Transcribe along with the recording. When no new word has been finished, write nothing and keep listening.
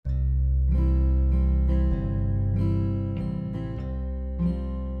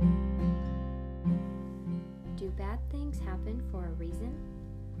happen for a reason?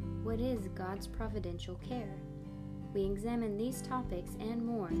 What is God's providential care? We examine these topics and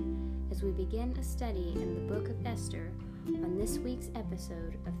more as we begin a study in the book of Esther on this week's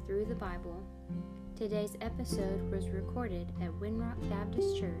episode of Through the Bible. Today's episode was recorded at Winrock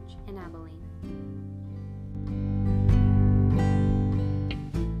Baptist Church in Abilene.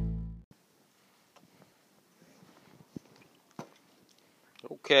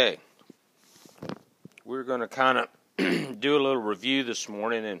 Okay, we're going to kind of do a little review this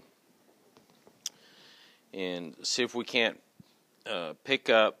morning and see if we can't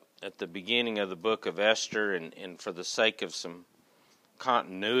pick up at the beginning of the book of Esther, and for the sake of some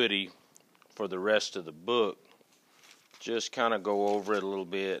continuity for the rest of the book, just kind of go over it a little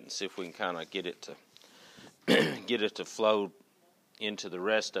bit and see if we can kind of get it to flow into the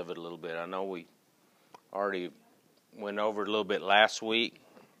rest of it a little bit. I know we already went over it a little bit last week,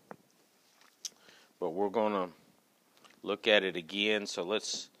 but we're going to look at it again. So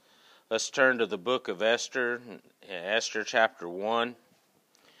let's turn to the book of Esther, Esther chapter 1.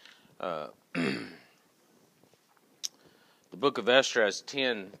 The book of Esther has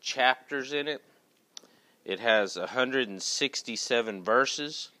 10 chapters in it. It has 167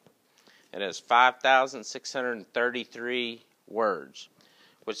 verses. It has 5,633 words,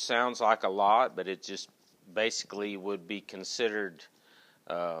 which sounds like a lot, but it just basically would be considered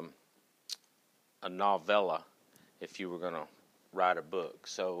a novella if you were going to write a book.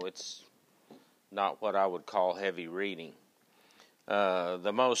 So it's not what I would call heavy reading.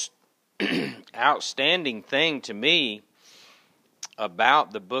 The most outstanding thing to me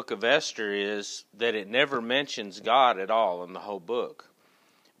about the book of Esther is that it never mentions God at all in the whole book,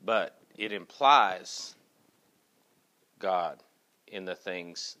 but it implies God in the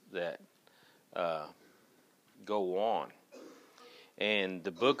things that go on. And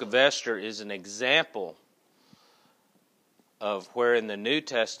the book of Esther is an example of where in the New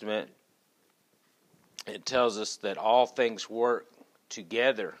Testament it tells us that all things work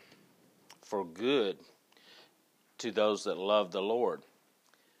together for good to those that love the Lord.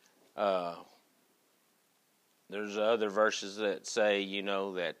 There's other verses that say,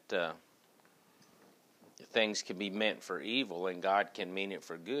 that things can be meant for evil and God can mean it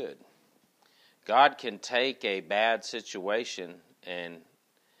for good. God can take a bad situation and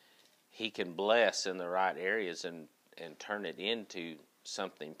He can bless in the right areas and turn it into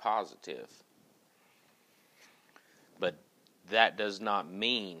something positive. But that does not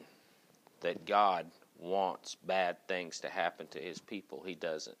mean that God wants bad things to happen to His people. He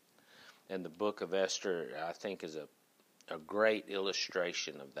doesn't. And the book of Esther, I think, is a great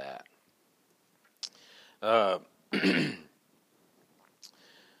illustration of that.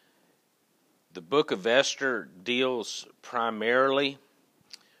 The book of Esther deals primarily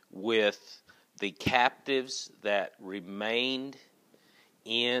with the captives that remained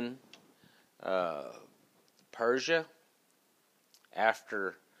in Persia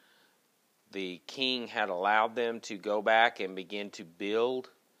after the king had allowed them to go back and begin to build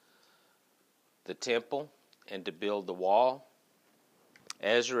the temple and to build the wall.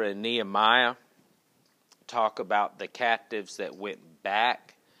 Ezra and Nehemiah talk about the captives that went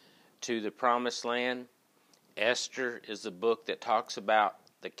back to the promised land. Esther is the book that talks about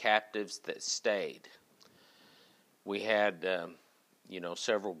the captives that stayed. We had,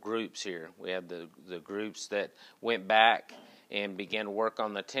 several groups here. We had the groups that went back and began to work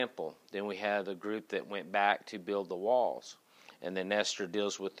on the temple. Then we had the group that went back to build the walls. And then Esther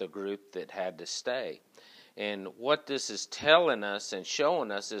deals with the group that had to stay. And what this is telling us and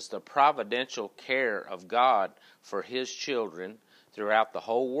showing us is the providential care of God for His children throughout the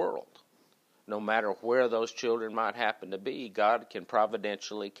whole world. No matter where those children might happen to be, God can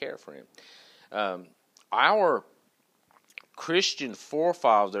providentially care for him. Our Christian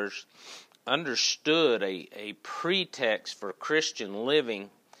forefathers understood a pretext for Christian living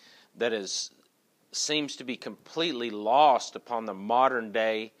that seems to be completely lost upon the modern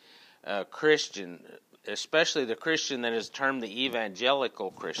day Christian, especially the Christian that is termed the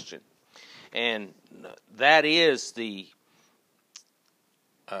evangelical Christian. And that is the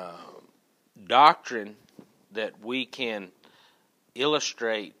doctrine that we can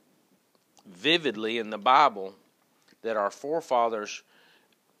illustrate vividly in the Bible that our forefathers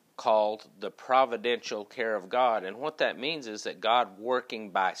called the providential care of God. And what that means is that God working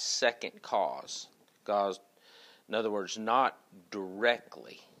by second cause. God, in other words, not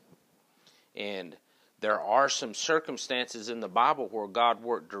directly. And there are some circumstances in the Bible where God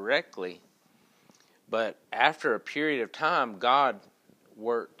worked directly, but after a period of time, God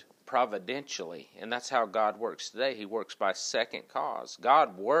worked providentially, and that's how God works today. He works by second cause.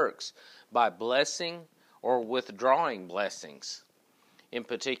 God works by blessing or withdrawing blessings in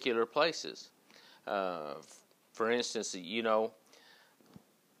particular places. For instance, a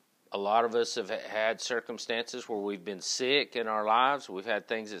lot of us have had circumstances where we've been sick in our lives. We've had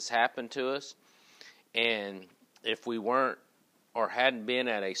things that's happened to us. And if we weren't or hadn't been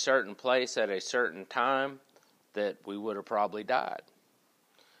at a certain place at a certain time, that we would have probably died.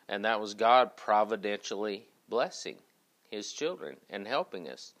 And that was God providentially blessing His children and helping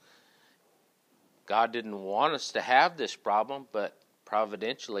us. God didn't want us to have this problem, but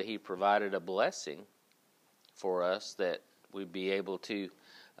providentially He provided a blessing for us that we'd be able to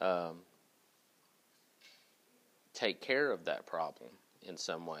take care of that problem in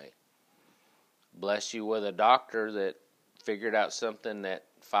some way. Bless you with a doctor that figured out something that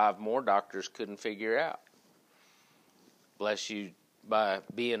 5 more doctors couldn't figure out. Bless you by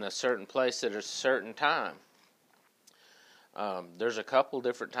being a certain place at a certain time. There's a couple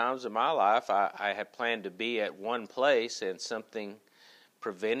different times in my life I had planned to be at one place and something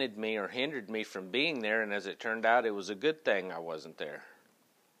prevented me or hindered me from being there, and as it turned out, it was a good thing I wasn't there.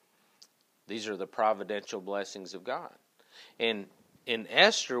 These are the providential blessings of God. And in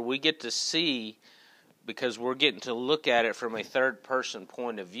Esther, we get to see, because we're getting to look at it from a third-person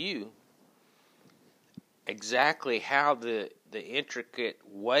point of view, exactly how the intricate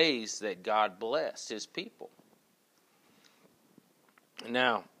ways that God blessed His people.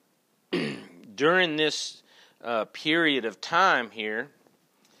 Now, during this period of time here,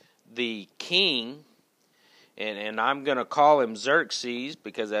 the king, and I'm going to call him Xerxes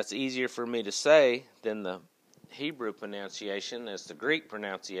because that's easier for me to say than the Hebrew pronunciation, as the Greek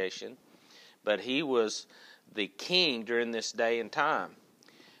pronunciation, but he was the king during this day and time.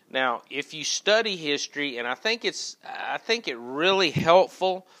 Now, if you study history, and I think it really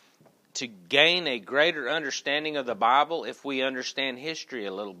helpful to gain a greater understanding of the Bible if we understand history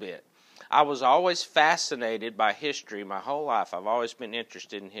a little bit. I was always fascinated by history my whole life. I've always been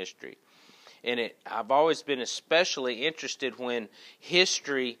interested in history. And I've always been especially interested when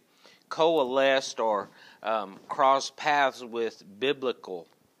history coalesced or crossed paths with biblical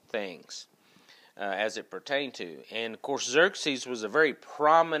things as it pertained to. And, of course, Xerxes was a very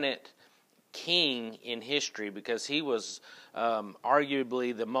prominent king in history because he was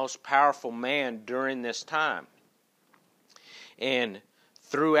arguably the most powerful man during this time. And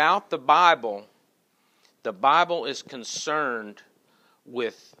throughout the Bible is concerned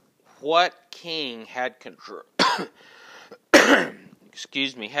with what king had control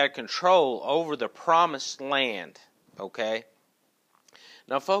had control over the promised land. Okay?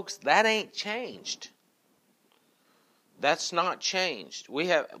 Now, folks, that ain't changed. That's not changed. We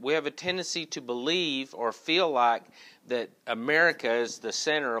have a tendency to believe or feel like that America is the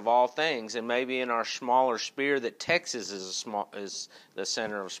center of all things, and maybe in our smaller sphere that Texas is the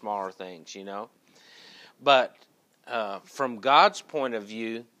center of smaller things, But from God's point of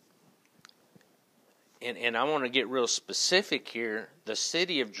view, and I want to get real specific here, the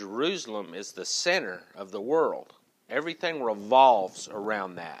city of Jerusalem is the center of the world. Everything revolves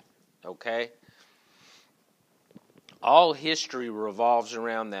around that, okay? All history revolves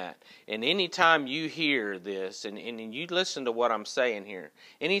around that. And anytime you hear this, and you listen to what I'm saying here,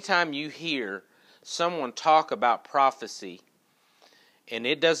 anytime you hear someone talk about prophecy, and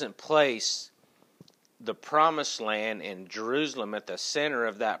it doesn't place the promised land and Jerusalem at the center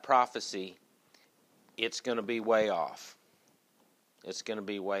of that prophecy, it's going to be way off. It's going to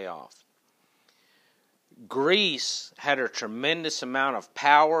be way off. Greece had a tremendous amount of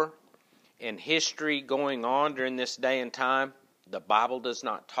power and history going on during this day and time. The Bible does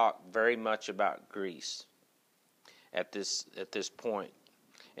not talk very much about Greece at this point.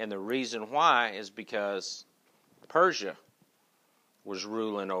 And the reason why is because Persia was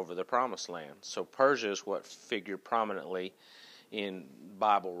ruling over the promised land. So Persia is what figured prominently in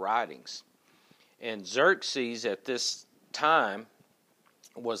Bible writings. And Xerxes at this time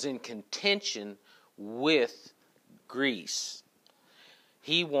was in contention with Greece.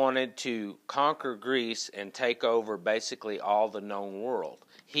 He wanted to conquer Greece and take over basically all the known world.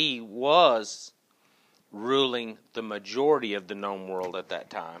 He was ruling the majority of the known world at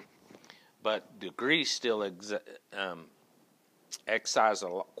that time, but the Greece still exercised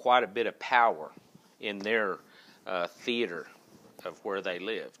quite a bit of power in their theater of where they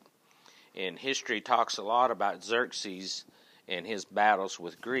lived. And history talks a lot about Xerxes and his battles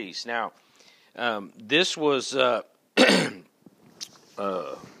with Greece. Now, this was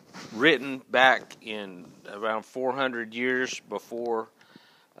written back in around 400 years before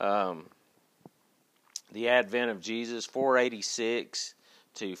the advent of Jesus. 486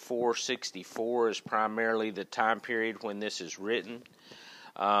 to 464 is primarily the time period when this is written.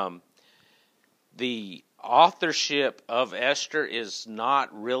 The authorship of Esther is not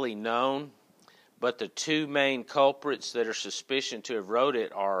really known, but the two main culprits that are suspicious to have wrote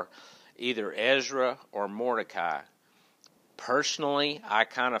it are either Ezra or Mordecai. Personally, I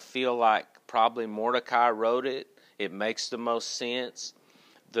kind of feel like probably Mordecai wrote it. It makes the most sense.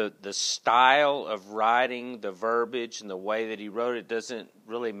 The style of writing, the verbiage, and the way that he wrote it doesn't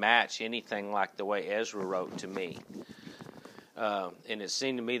really match anything like the way Ezra wrote to me. And it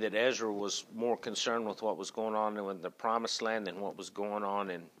seemed to me that Ezra was more concerned with what was going on in the Promised Land than what was going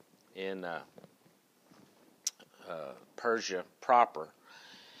on in Persia proper.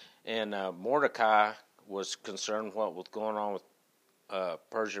 And Mordecai was concerned with what was going on with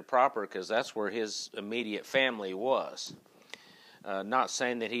Persia proper, because that's where his immediate family was. Not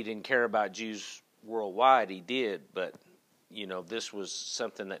saying that he didn't care about Jews worldwide, he did, but this was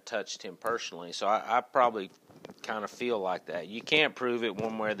something that touched him personally. So I probably kind of feel like that. You can't prove it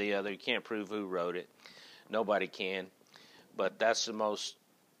one way or the other. You can't prove who wrote it. Nobody can. But that's the most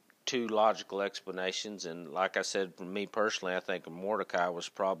two logical explanations. And like I said, for me personally, I think Mordecai was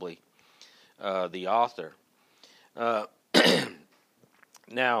probably the author.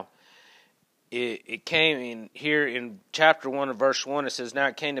 Now, it came in here in chapter 1 of verse 1. It says, "Now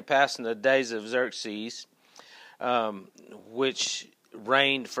it came to pass in the days of Xerxes, which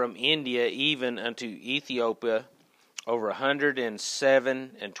reigned from India even unto Ethiopia, over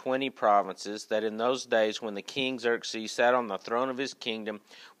 127 provinces, that in those days when the king Xerxes sat on the throne of his kingdom,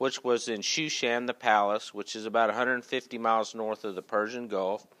 which was in Shushan the palace, which is about 150 miles north of the Persian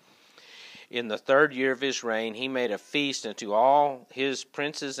Gulf, in the 3rd year of his reign, he made a feast unto all his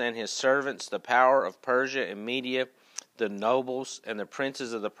princes and his servants, the power of Persia and Media, the nobles and the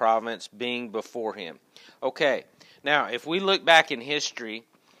princes of the province being before him." Okay, now if we look back in history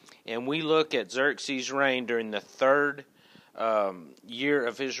and we look at Xerxes' reign during the 3rd year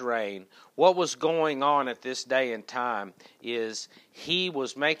of his reign, what was going on at this day and time is he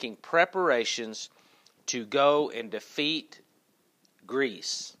was making preparations to go and defeat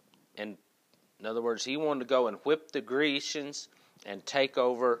Greece. And in other words, he wanted to go and whip the Grecians and take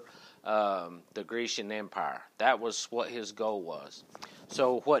over the Grecian Empire. That was what his goal was.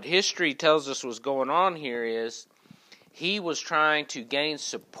 So what history tells us was going on here is he was trying to gain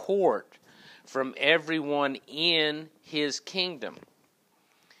support from everyone in his kingdom.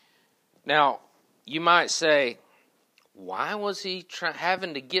 Now, you might say, why was he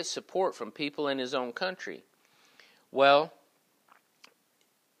having to get support from people in his own country? Well,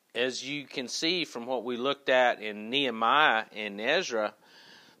 as you can see from what we looked at in Nehemiah and Ezra,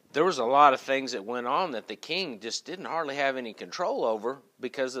 there was a lot of things that went on that the king just didn't hardly have any control over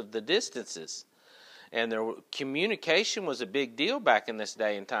because of the distances. And communication was a big deal back in this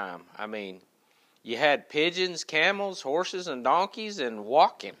day and time. I mean, you had pigeons, camels, horses, and donkeys, and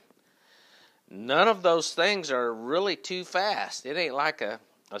walking. None of those things are really too fast. It ain't like a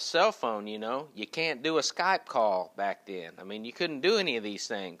cell phone, you know. You can't do a Skype call back then. I mean, you couldn't do any of these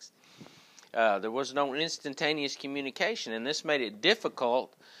things. There was no instantaneous communication, and this made it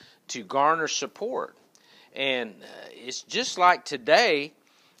difficult to garner support. And it's just like today,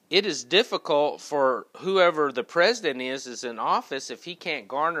 it is difficult for whoever the president is in office if he can't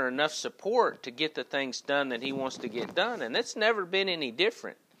garner enough support to get the things done that he wants to get done. And it's never been any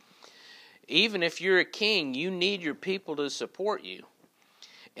different. Even if you're a king, you need your people to support you.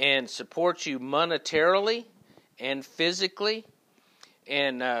 And support you monetarily and physically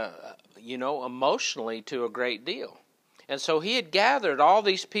and, emotionally to a great deal. And so he had gathered all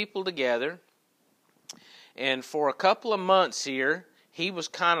these people together. And for a couple of months here, he was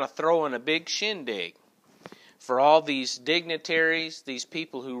kind of throwing a big shindig for all these dignitaries, these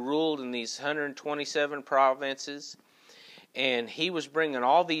people who ruled in these 127 provinces. And he was bringing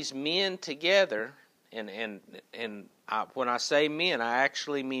all these men together. And when I say men, I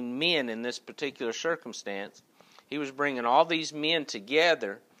actually mean men in this particular circumstance. He was bringing all these men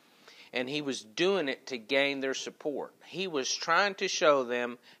together, and he was doing it to gain their support. He was trying to show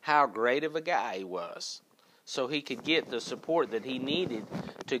them how great of a guy he was, so he could get the support that he needed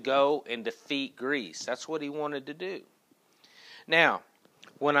to go and defeat Greece. That's what he wanted to do. Now,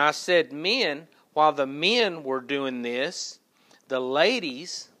 when I said men, while the men were doing this, the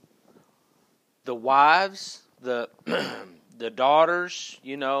ladies, the wives, the daughters,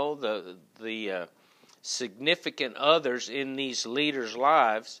 the significant others in these leaders'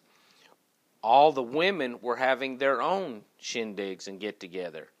 lives, all the women were having their own shindigs and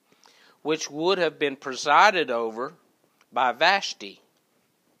get-together, which would have been presided over by Vashti.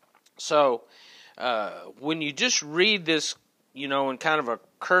 So when you just read this, in kind of a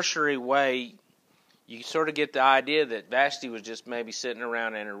cursory way, you sort of get the idea that Vashti was just maybe sitting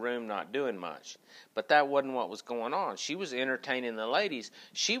around in her room not doing much. But that wasn't what was going on. She was entertaining the ladies.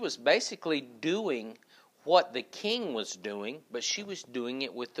 She was basically doing what the king was doing, but she was doing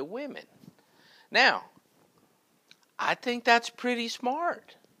it with the women. Now, I think that's pretty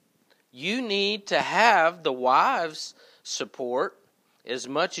smart. You need to have the wives' support as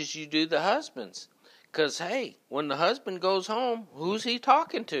much as you do the husbands. Because, hey, when the husband goes home, who's he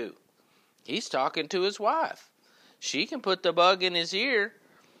talking to? He's talking to his wife. She can put the bug in his ear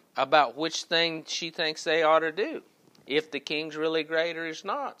about which thing she thinks they ought to do, if the king's really great or he's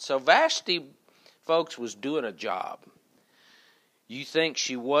not. So Vashti, folks, was doing a job. You think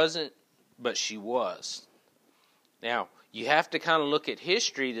she wasn't, but she was. Now, you have to kind of look at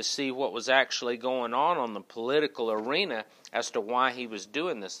history to see what was actually going on the political arena as to why he was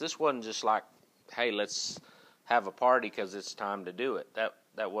doing this. This wasn't just like, hey, let's have a party because it's time to do it.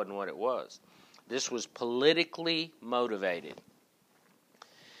 That wasn't what it was. This was politically motivated.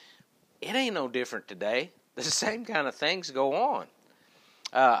 It ain't no different today. The same kind of things go on.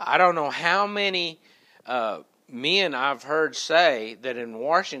 I don't know how many men I've heard say that in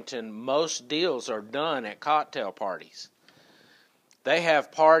Washington most deals are done at cocktail parties. They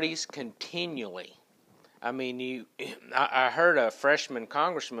have parties continually. I mean, I heard a freshman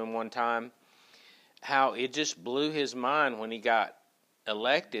congressman one time how it just blew his mind when he got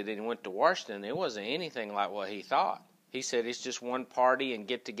elected and went to Washington. It wasn't anything like what he thought. He said it's just one party and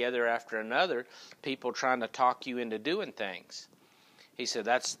get together after another, people trying to talk you into doing things. He said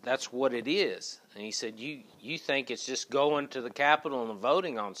that's what it is. And he said you think it's just going to the Capitol and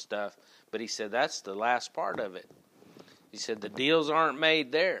voting on stuff, but he said that's the last part of it. He said the deals aren't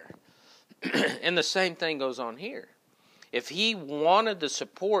made there. And the same thing goes on here. If he wanted the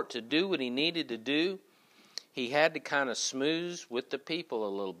support to do what he needed to do, he had to kind of smooth with the people a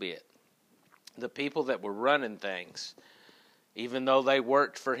little bit. The people that were running things. Even though they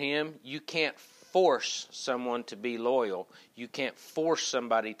worked for him, you can't force someone to be loyal. You can't force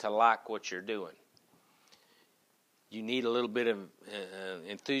somebody to like what you're doing. You need a little bit of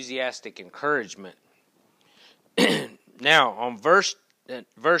enthusiastic encouragement. Now, on verse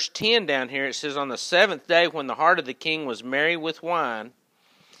 10 down here, it says, on the 7th day, when the heart of the king was merry with wine,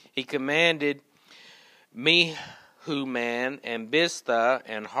 he commanded Mehuman and Biztha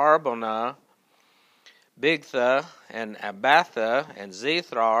and Harbonah, Bigtha and Abatha and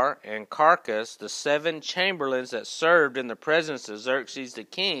Zethar and Carcas, the 7 chamberlains that served in the presence of Xerxes the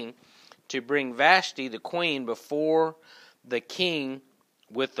king, to bring Vashti the queen before the king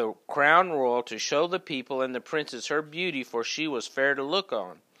with the crown royal, to show the people and the princes her beauty, for she was fair to look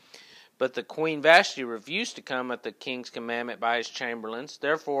on. But the queen Vashti refused to come at the king's commandment by his chamberlains.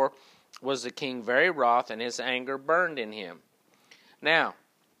 Therefore was the king very wroth, and his anger burned in him. Now,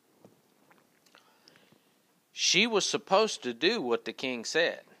 she was supposed to do what the king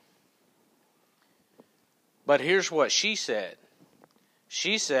said. But here's what she said.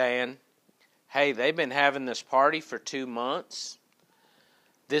 She's saying, hey, they've been having this party for 2 months.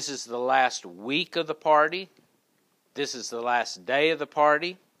 This is the last week of the party. This is the last day of the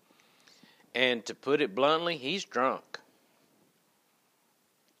party. And to put it bluntly, he's drunk.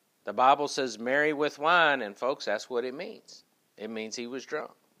 The Bible says merry with wine, and folks, that's what it means. It means he was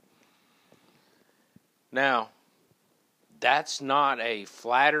drunk. Now, that's not a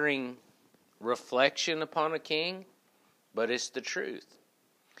flattering reflection upon a king, but it's the truth.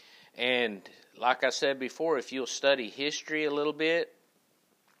 And like I said before, if you'll study history a little bit,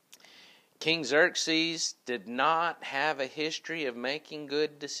 King Xerxes did not have a history of making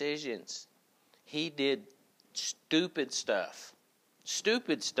good decisions. He did stupid stuff.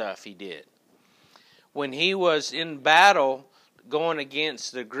 Stupid stuff he did. When he was in battle going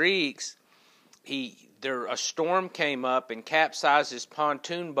against the Greeks, a storm came up and capsized his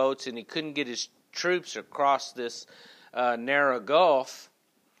pontoon boats, and he couldn't get his troops across this narrow gulf.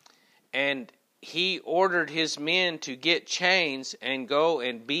 And he ordered his men to get chains and go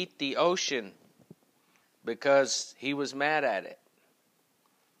and beat the ocean because he was mad at it.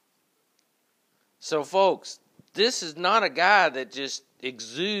 So, folks, this is not a guy that just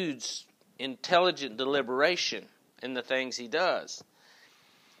exudes intelligent deliberation in the things he does.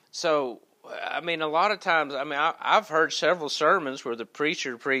 So, I mean, a lot of times, I've heard several sermons where the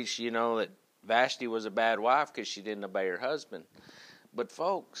preacher preached, that Vashti was a bad wife because she didn't obey her husband. But,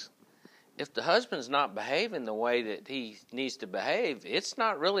 folks, if the husband's not behaving the way that he needs to behave, it's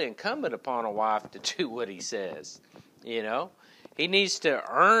not really incumbent upon a wife to do what he says. He needs to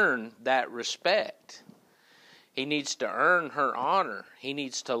earn that respect. He needs to earn her honor. He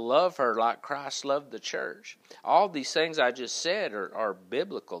needs to love her like Christ loved the church. All these things I just said are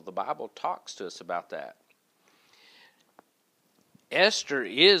biblical. The Bible talks to us about that. Esther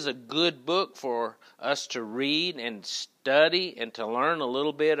is a good book for us to read and study and to learn a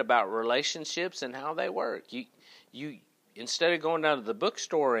little bit about relationships and how they work. You instead of going down to the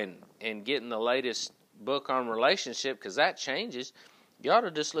bookstore and getting the latest book on relationship, because that changes, you ought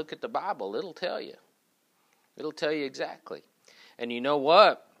to just look at the Bible. It'll tell you. It'll tell you exactly. And you know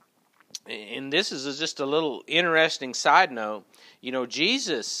what? And this is just a little interesting side note. You know,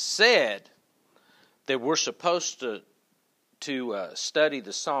 Jesus said that we're supposed to study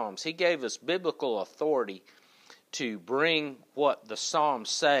the Psalms. He gave us biblical authority to bring what the Psalms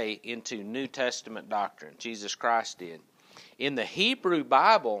say into New Testament doctrine. Jesus Christ did. In the Hebrew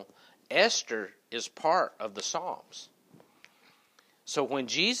Bible, Esther is part of the Psalms. So when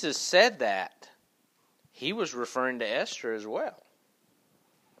Jesus said that, he was referring to Esther as well.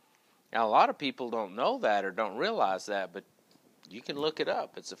 Now, a lot of people don't know that or don't realize that, but you can look it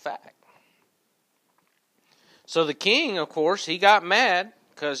up. It's a fact. So the king, of course, he got mad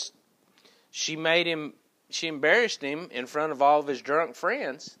because she embarrassed him in front of all of his drunk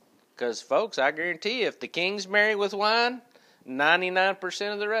friends. Because, folks, I guarantee you, if the king's married with wine,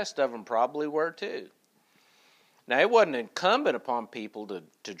 99% of the rest of them probably were too. Now, it wasn't incumbent upon people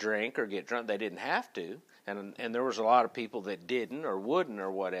to drink or get drunk. They didn't have to. And there was a lot of people that didn't or wouldn't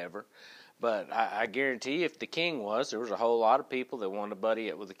or whatever. But I guarantee you, if the king there was a whole lot of people that wanted to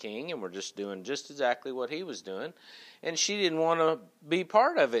buddy up with the king and were just doing just exactly what he was doing. And she didn't want to be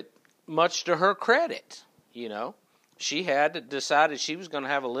part of it, much to her credit, you know. She had decided she was going to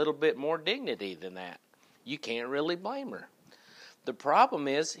have a little bit more dignity than that. You can't really blame her. The problem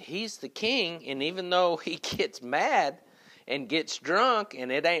is, he's the king, and even though he gets mad and gets drunk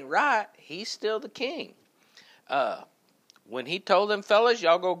and it ain't right, he's still the king. When he told them fellas,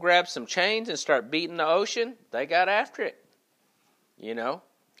 y'all go grab some chains and start beating the ocean, they got after it. You know,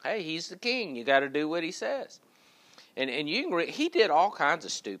 hey, he's the king. You got to do what he says. And you can he did all kinds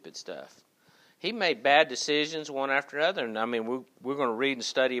of stupid stuff. He made bad decisions one after another. And I mean, we're going to read and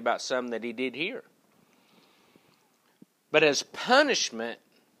study about some that he did here. But as punishment,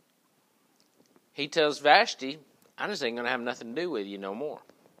 he tells Vashti, I just ain't going to have nothing to do with you no more.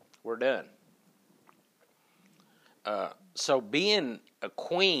 We're done. So being a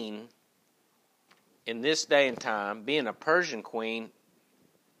queen in this day and time, being a Persian queen,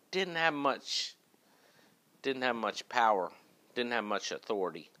 didn't have much power, didn't have much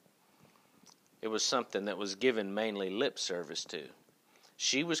authority. It was something that was given mainly lip service to.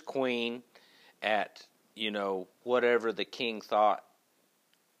 She was queen at, whatever the king thought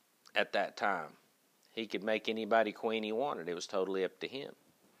at that time. He could make anybody queen he wanted. It was totally up to him.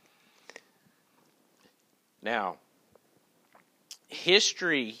 Now,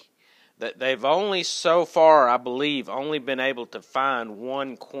 history, that they've only so far, I believe, only been able to find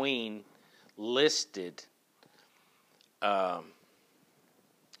one queen listed. And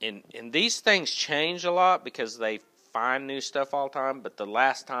these things change a lot because they find new stuff all the time. But the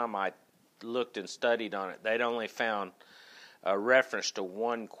last time I looked and studied on it, they'd only found a reference to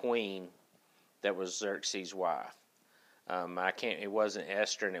one queen that was Xerxes' wife. It wasn't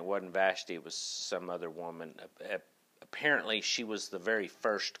Esther and it wasn't Vashti. It was some other woman. Apparently, she was the very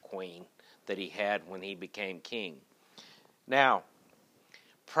first queen that he had when he became king. Now,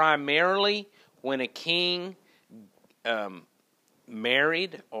 primarily, when a king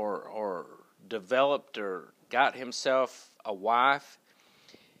married or developed or got himself a wife,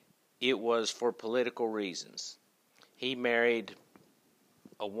 it was for political reasons. He married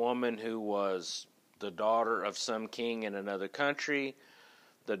a woman who was the daughter of some king in another country,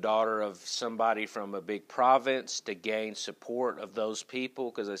 the daughter of somebody from a big province, to gain support of those people,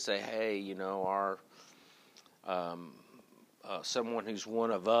 because they say, hey, our someone who's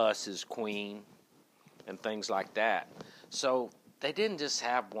one of us is queen, and things like that. So they didn't just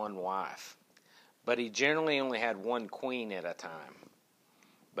have one wife, but he generally only had one queen at a time.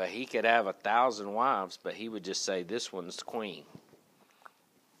 But he could have 1,000 wives, but he would just say, this one's the queen.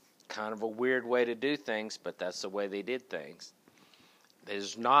 Kind of a weird way to do things, but that's the way they did things. It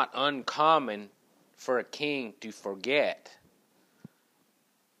is not uncommon for a king to forget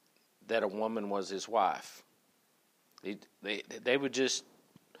that a woman was his wife. They would just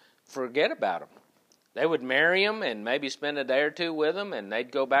forget about him. They would marry him and maybe spend a day or two with him, and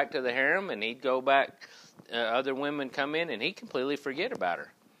they'd go back to the harem, and he'd go back, other women come in, and he'd completely forget about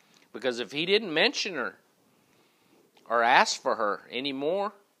her. Because if he didn't mention her or ask for her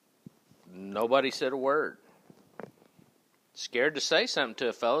anymore, nobody said a word. Scared to say something to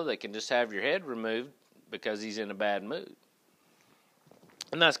a fellow that can just have your head removed because he's in a bad mood.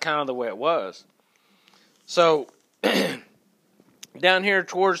 And that's kind of the way it was. So, down here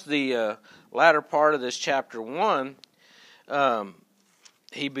towards the latter part of this chapter 1,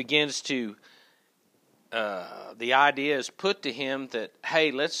 he begins to, the idea is put to him that,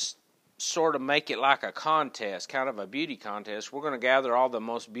 hey, let's sort of make it like a contest, kind of a beauty contest. We're going to gather all the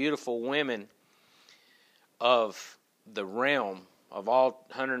most beautiful women of the realm of all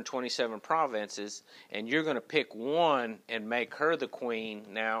 127 provinces, and you're going to pick one and make her the queen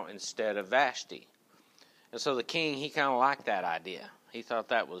now instead of Vashti. And so the king, he kind of liked that idea. He thought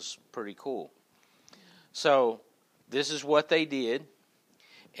that was pretty cool. So this is what they did,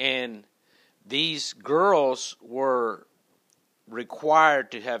 and these girls were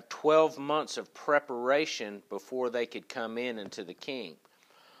required to have 12 months of preparation before they could come in into the king.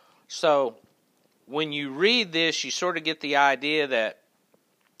 So when you read this, you sort of get the idea that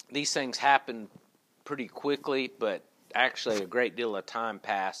these things happen pretty quickly, but actually a great deal of time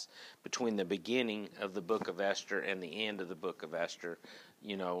passed between the beginning of the book of Esther and the end of the book of Esther.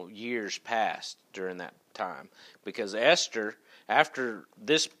 You know, years passed during that time. Because Esther, after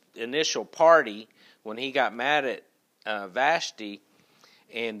this initial party, when he got mad at Vashti,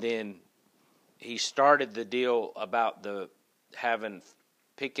 and then he started the deal about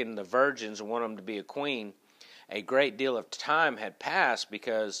picking the virgins and want them to be a queen, a great deal of time had passed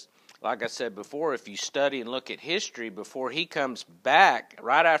because, like I said before, if you study and look at history, before he comes back,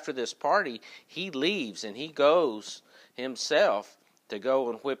 right after this party, he leaves and he goes himself to go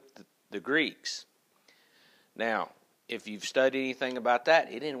and whip the Greeks. Now, if you've studied anything about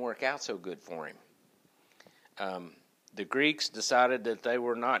that, it didn't work out so good for him. The Greeks decided that they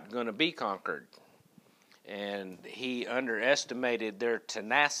were not going to be conquered, and he underestimated their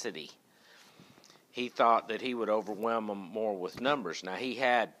tenacity. He thought that he would overwhelm them more with numbers. Now, he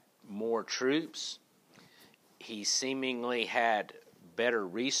had more troops. He seemingly had better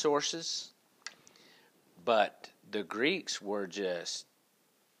resources, but the Greeks were just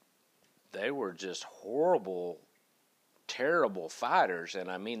horrible, terrible fighters, and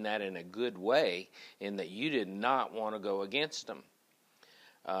I mean that in a good way, in that you did not want to go against them.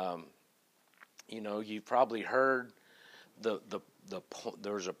 You've probably heard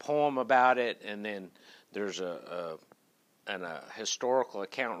there's a poem about it, and then there's a historical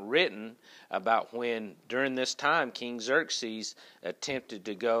account written about when, during this time, King Xerxes attempted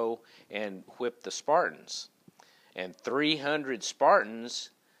to go and whip the Spartans. And 300 Spartans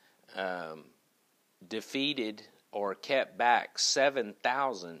defeated or kept back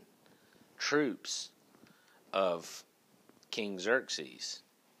 7,000 troops of King Xerxes.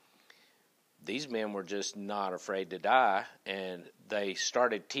 These men were just not afraid to die, and they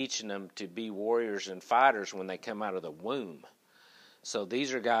started teaching them to be warriors and fighters when they come out of the womb. So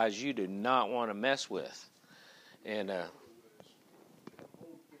these are guys you do not want to mess with. And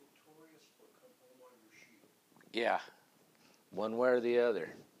yeah, one way or the other.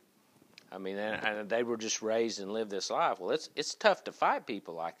 I mean, and they were just raised and lived this life. Well, it's tough to fight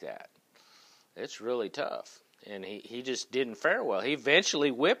people like that. It's really tough. And he just didn't fare well. He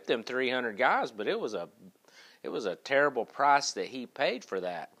eventually whipped them 300 guys, but it was a terrible price that he paid for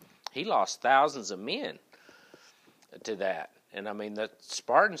that. He lost thousands of men to that. And I mean, the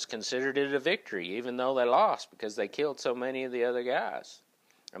Spartans considered it a victory, even though they lost, because they killed so many of the other guys.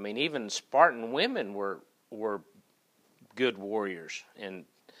 I mean, even Spartan women were good warriors. And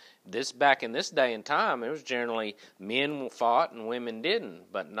back in this day and time, it was generally men fought and women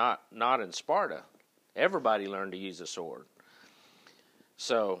didn't, but not in Sparta. Everybody learned to use a sword.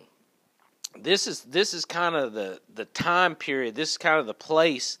 So this is kind of the time period. This is kind of the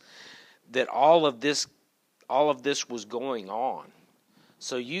place that all of this was going on.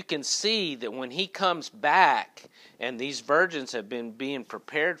 So you can see that when he comes back and these virgins have been being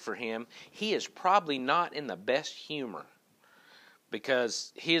prepared for him, he is probably not in the best humor,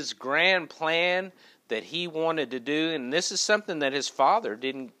 because his grand plan that he wanted to do, and this is something that his father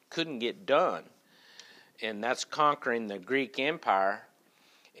couldn't get done, and that's conquering the Greek Empire,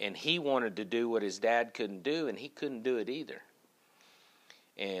 and he wanted to do what his dad couldn't do, and he couldn't do it either.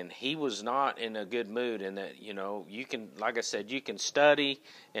 And he was not in a good mood, and that, you can, like I said, you can study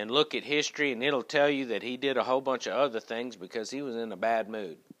and look at history, and it'll tell you that he did a whole bunch of other things because he was in a bad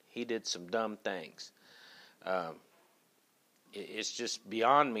mood. He did some dumb things. It's just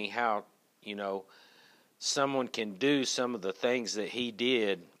beyond me how, someone can do some of the things that he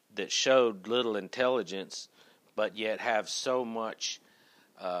did that showed little intelligence, but yet have so much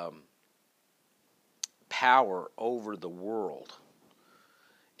power over the world.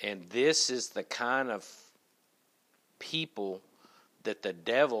 And this is the kind of people that the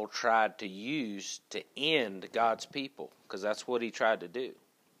devil tried to use to end God's people, because that's what he tried to do.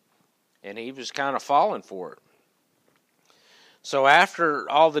 And he was kind of falling for it. So after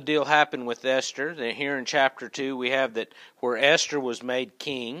all the deal happened with Esther, then here in chapter 2 we have that where Esther was made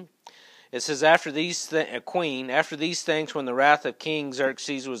king. It says, after these things, when the wrath of King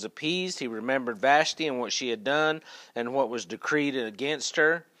Xerxes was appeased, he remembered Vashti and what she had done and what was decreed against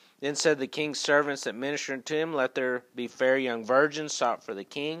her. Then said the king's servants that ministered to him, let there be fair young virgins sought for the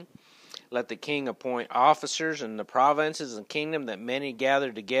king. Let the king appoint officers in the provinces and kingdom, that many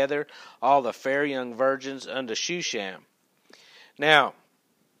gather together all the fair young virgins unto Shushan. Now,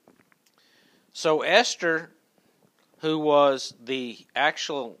 so Esther, who was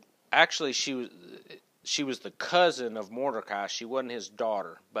actually she was the cousin of Mordecai. She wasn't his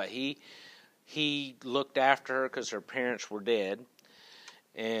daughter, but he looked after her because her parents were dead.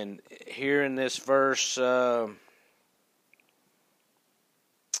 And here in this verse,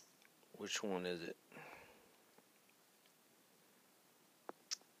 which one is it?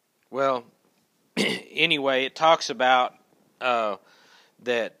 Well, anyway, it talks about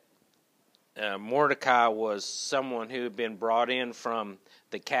that Mordecai was someone who had been brought in from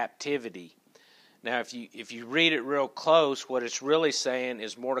the captivity. Now, if you read it real close, what it's really saying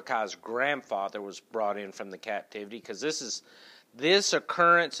is Mordecai's grandfather was brought in from the captivity, because this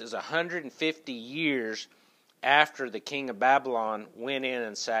occurrence is 150 years after the king of Babylon went in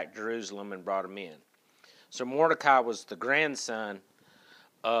and sacked Jerusalem and brought him in. So Mordecai was the grandson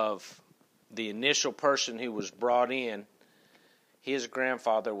of the initial person who was brought in. His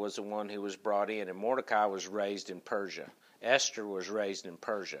grandfather was the one who was brought in, and Mordecai was raised in Persia. Esther was raised in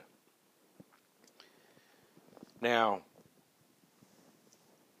Persia. Now,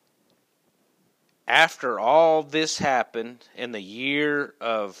 after all this happened, and the year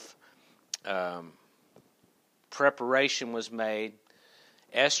of preparation was made,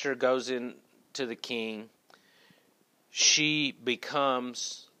 Esther goes in to the king. She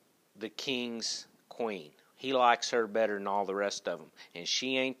becomes the king's queen. He likes her better than all the rest of them. And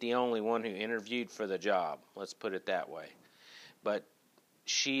she ain't the only one who interviewed for the job. Let's put it that way. But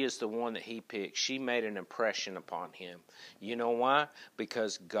she is the one that he picked. She made an impression upon him. You know why?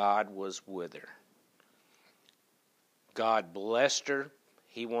 Because God was with her. God blessed her.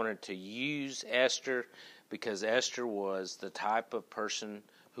 He wanted to use Esther because Esther was the type of person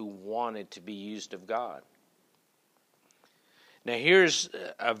who wanted to be used of God. Now here's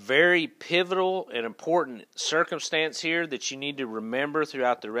a very pivotal and important circumstance here that you need to remember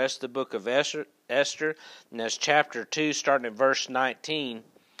throughout the rest of the book of Esther. And that's chapter 2, starting at verse 19,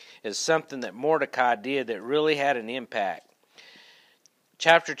 is something that Mordecai did that really had an impact.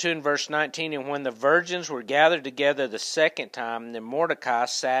 Chapter 2 and verse 19, and when the virgins were gathered together the second time, then Mordecai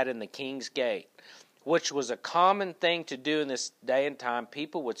sat in the king's gate, which was a common thing to do in this day and time.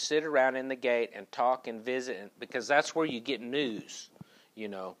 People would sit around in the gate and talk and visit, because that's where you get news.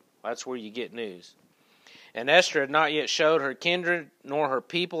 That's where you get news. And Esther had not yet showed her kindred nor her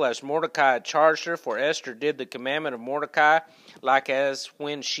people, as Mordecai had charged her, for Esther did the commandment of Mordecai, like as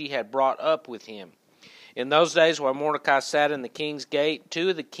when she had brought up with him. In those days, while Mordecai sat in the king's gate, two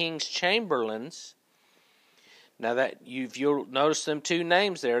of the king's chamberlains, now that you'll notice them two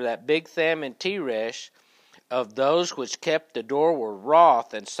names there, that Bigtham and Teresh, of those which kept the door, were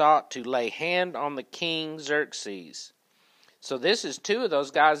wroth and sought to lay hand on the king Xerxes. So this is two of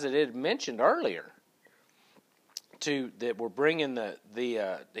those guys that it had mentioned earlier, that were bringing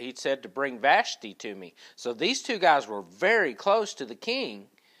he said to bring Vashti to me. So these two guys were very close to the king,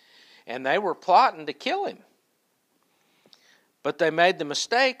 and they were plotting to kill him. But they made the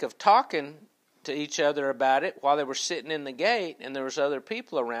mistake of talking to each other about it while they were sitting in the gate, and there was other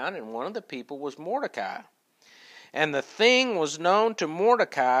people around, and one of the people was Mordecai. And the thing was known to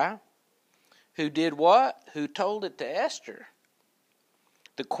Mordecai, who did what? Who told it to Esther,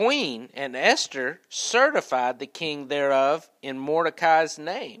 the queen, and Esther certified the king thereof in Mordecai's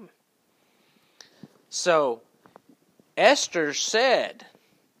name. So Esther said,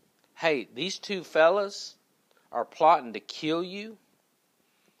 hey, these two fellas are plotting to kill you.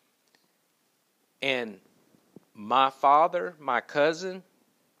 And my father, my cousin,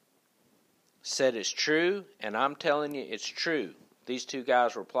 said it's true, and I'm telling you it's true. These two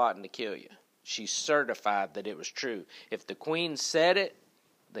guys were plotting to kill you. She certified that it was true. If the queen said it,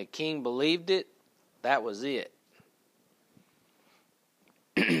 the king believed it, that was it.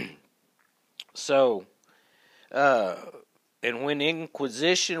 And when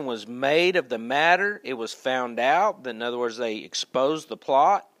inquisition was made of the matter, it was found out, that in other words, they exposed the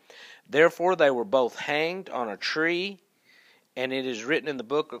plot. Therefore they were both hanged on a tree, and it is written in the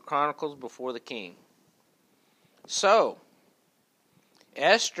book of Chronicles before the king. So,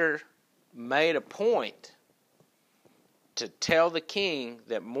 Esther made a point to tell the king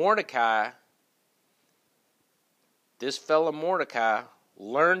that Mordecai, this fellow Mordecai,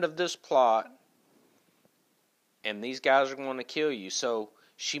 learned of this plot, and these guys are going to kill you. So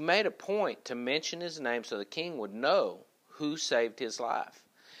she made a point to mention his name so the king would know who saved his life.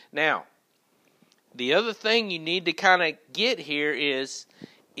 Now, the other thing you need to kind of get here is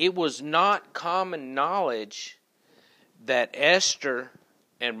it was not common knowledge that Esther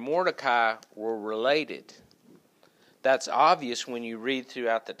and Mordecai were related. That's obvious when you read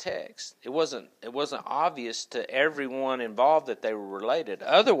throughout the text. It wasn't obvious to everyone involved that they were related.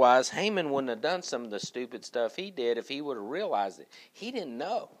 Otherwise, Haman wouldn't have done some of the stupid stuff he did if he would have realized it. He didn't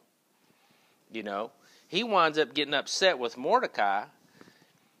know. You know, he winds up getting upset with Mordecai,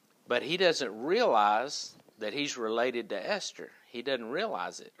 but he doesn't realize that he's related to Esther. He doesn't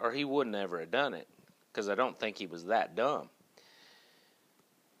realize it, or he wouldn't ever have done it, because I don't think he was that dumb.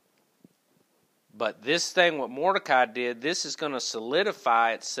 But this thing, what Mordecai did, this is going to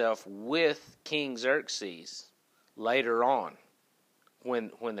solidify itself with King Xerxes later on.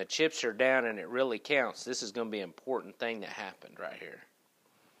 When the chips are down and it really counts, this is going to be an important thing that happened right here.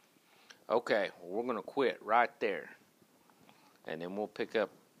 Okay, we're going to quit right there. And then we'll pick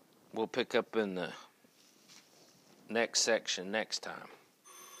up in the next section next time.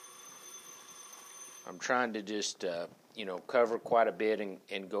 I'm trying to just cover quite a bit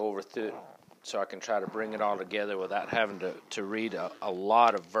and go over through it, so I can try to bring it all together without having to read a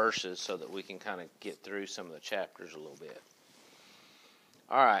lot of verses, so that we can kind of get through some of the chapters a little bit.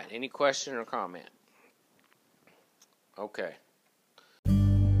 All right, any question or comment? Okay.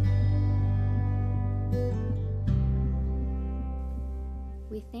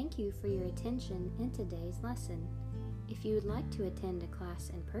 We thank you for your attention in today's lesson. If you would like to attend a class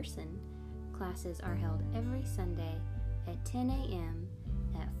in person, classes are held every Sunday at 10 a.m.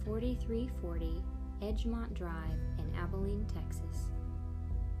 at 4340 Edgemont Drive in Abilene, Texas.